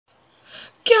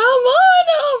Come on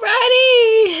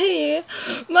already!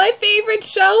 My favorite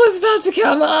show is about to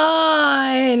come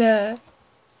on!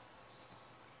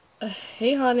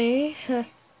 Hey, honey.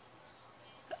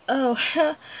 Oh,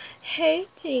 hey,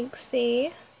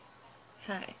 Jinxie.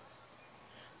 Hi.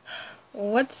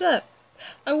 What's up?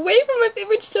 I'm waiting for my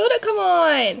favorite show to come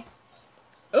on!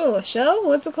 Oh, a show?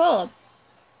 What's it called?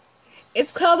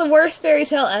 It's called The Worst Fairy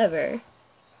Tale Ever.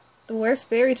 The worst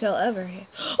fairy tale ever.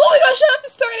 Oh my gosh, shut up,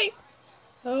 it's starting!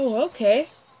 Oh, okay.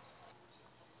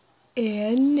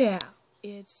 And now,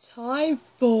 it's time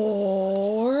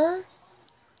for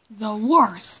the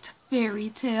worst fairy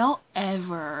tale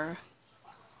ever.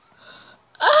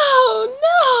 Oh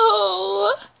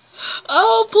no!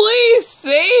 Oh, please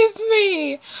save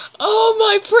me! Oh,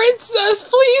 my princess,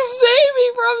 please save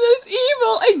me from this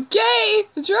evil and gay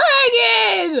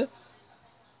dragon!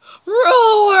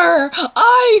 Roar!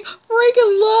 I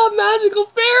freaking love magical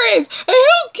fairies! And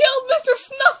who killed Mr.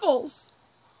 Snuffles?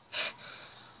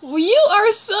 Well, you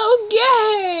are so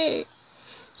gay!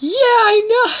 Yeah, I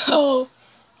know!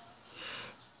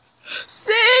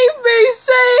 Save me!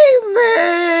 Save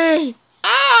me!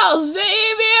 I'll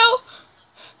save you!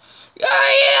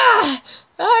 Oh yeah!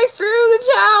 I threw the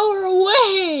tower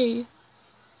away!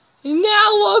 And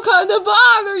now we'll come to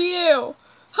bother you!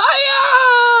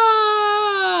 Hiya!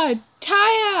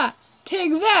 Taya!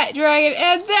 Take that, dragon,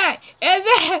 and that, and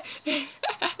that, and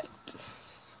that.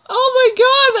 Oh my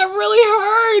god, that really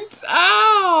hurts!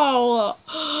 Ow!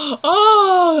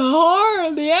 Oh, the horror,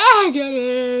 the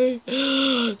agony!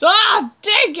 Ah,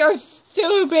 take your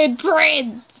stupid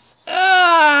prince!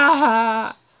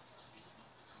 Ah!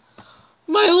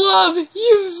 My love,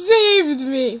 you saved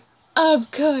me!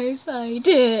 Of course I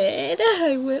did.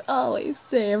 I would always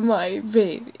save my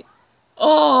baby.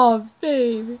 Oh,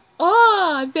 baby.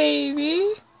 Oh,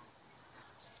 baby.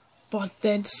 But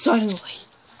then suddenly,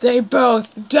 they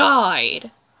both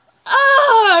died.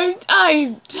 Oh,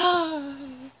 I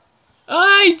died.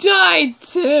 I died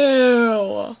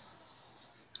too.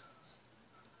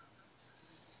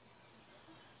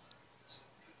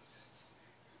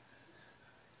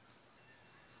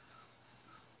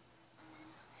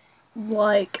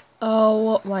 Like,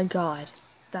 oh my god,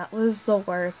 that was the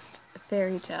worst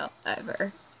fairy tale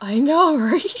ever. I know,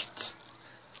 right?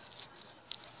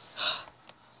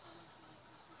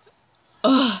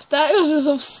 Ugh, that was just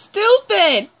so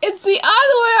stupid! It's the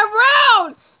other way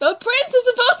around! The prince is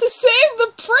supposed to save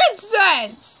the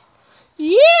princess!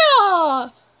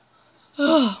 Yeah!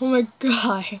 Oh my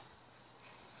god.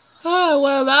 Oh,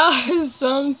 well, that was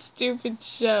some stupid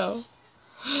show.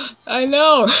 I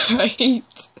know,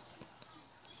 right?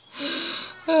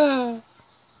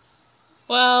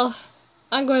 Well,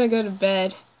 I'm going to go to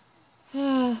bed.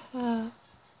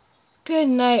 Good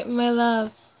night, my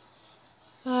love.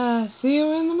 See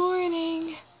you in the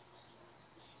morning.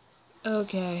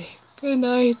 Okay, good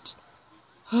night.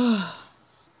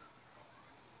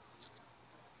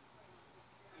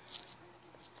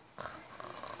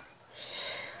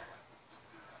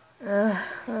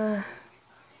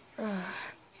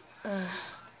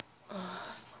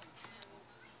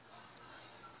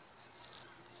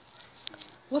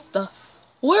 What the?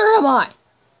 Where am I?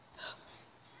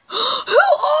 Who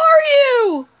are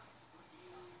you?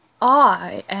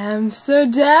 I am Sir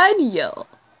Daniel.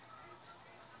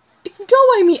 If you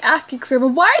don't mind me asking, sir, but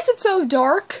why is it so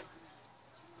dark?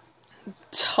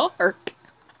 Dark?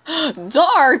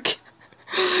 Dark?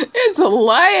 It's a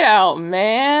light out,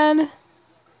 man.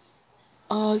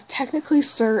 Technically,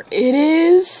 sir, it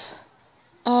is.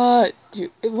 What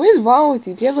is wrong with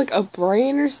you? Do you have, like, a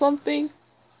brain or something?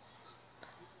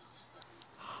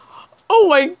 Oh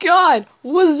my god!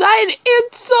 Was that an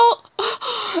insult?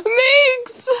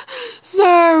 Minx!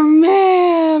 Sir,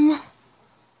 ma'am.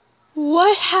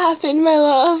 What happened, my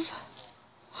love?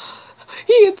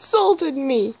 He insulted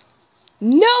me.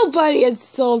 Nobody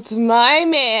insults my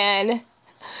man.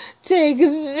 Take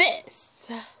this.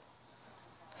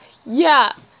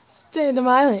 Yeah, stay to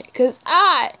my lane, 'cause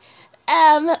I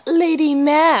am Lady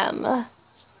Ma'am.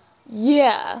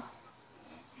 Yeah.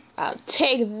 I'll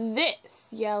take this.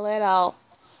 Yeah, little.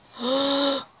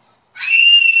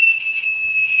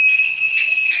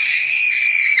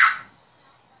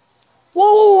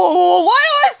 Whoa, whoa, whoa, why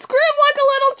do I scream like a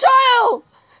little child?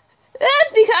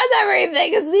 That's because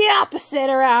everything is the opposite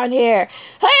around here.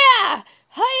 Hiya!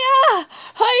 Hiya!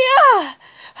 Hiya!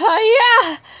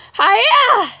 Hiya!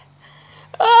 Hiya!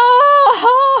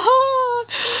 Oh!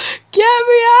 Get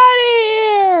me out of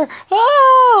here!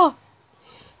 Oh!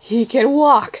 He can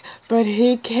walk, but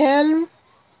he can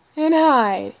and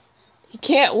hide. He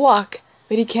can't walk,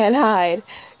 but he can hide.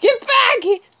 Get back!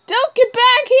 Don't get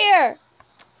back here!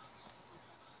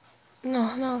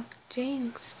 No, no,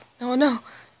 Jinx. No, no,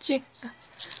 Jinx.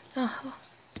 No,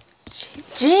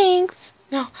 Jinx.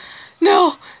 No,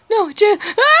 no, no, Jinx.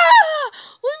 Ah!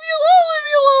 Leave me alone, leave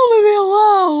me alone, leave me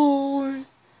alone.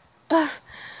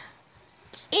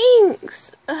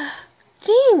 Jinx.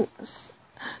 Jinx.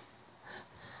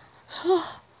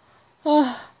 Oh.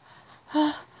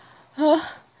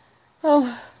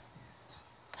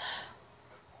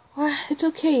 What? It's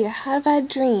okay. I had a bad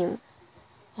dream.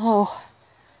 Oh.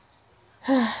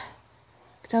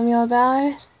 Tell me all about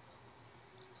it?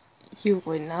 You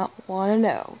would not want to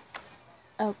know.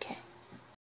 Okay.